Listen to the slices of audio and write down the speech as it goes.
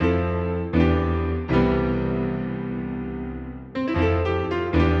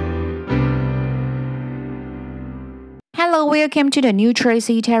welcome to the new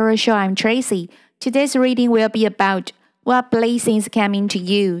Tracy Tarot Show. I'm Tracy. Today's reading will be about what blessings coming to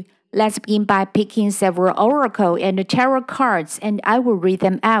you. Let's begin by picking several oracle and tarot cards, and I will read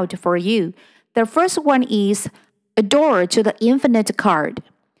them out for you. The first one is a door to the infinite card.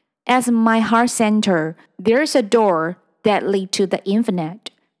 As my heart center, there's a door that leads to the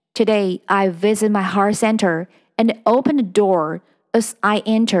infinite. Today, I visit my heart center and open the door. As I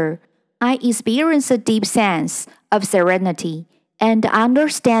enter, I experience a deep sense of serenity and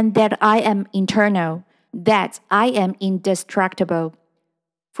understand that I am eternal, that I am indestructible.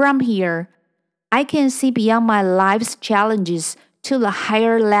 From here, I can see beyond my life's challenges to the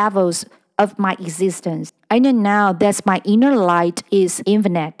higher levels of my existence. I know now that my inner light is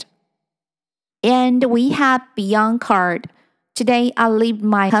infinite. And we have Beyond card. Today, I lift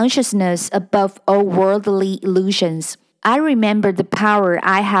my consciousness above all worldly illusions. I remember the power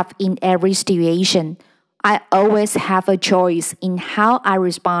I have in every situation. I always have a choice in how I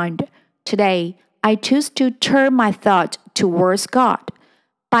respond. Today, I choose to turn my thought towards God.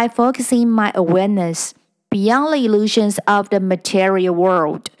 By focusing my awareness beyond the illusions of the material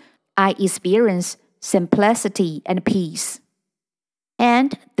world, I experience simplicity and peace.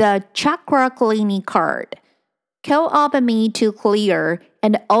 And the chakra cleaning card. Call upon me to clear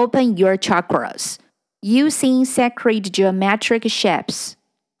and open your chakras using sacred geometric shapes.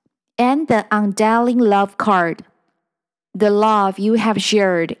 And the undying love card. The love you have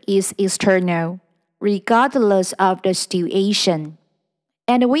shared is eternal, regardless of the situation.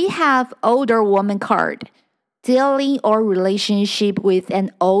 And we have older woman card, dealing or relationship with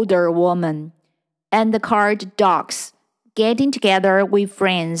an older woman. And the card dogs, getting together with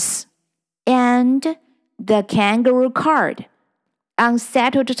friends. And the kangaroo card,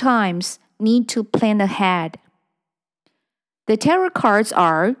 unsettled times need to plan ahead. The tarot cards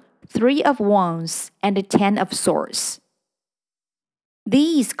are 3 of Wands and 10 of Swords.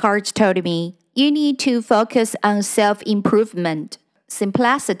 These cards told me you need to focus on self-improvement,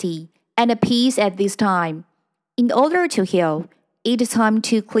 simplicity, and peace at this time. In order to heal, it is time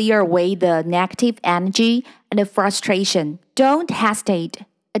to clear away the negative energy and the frustration. Don't hesitate.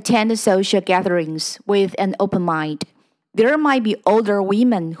 Attend social gatherings with an open mind. There might be older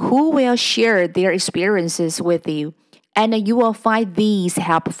women who will share their experiences with you, and you will find these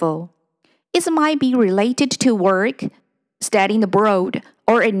helpful. It might be related to work, studying abroad,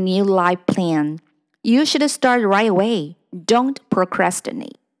 or a new life plan. You should start right away. Don't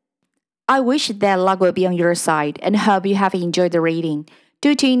procrastinate. I wish that luck will be on your side and hope you have enjoyed the reading.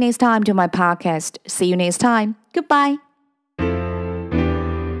 Do tune in next time to my podcast. See you next time. Goodbye.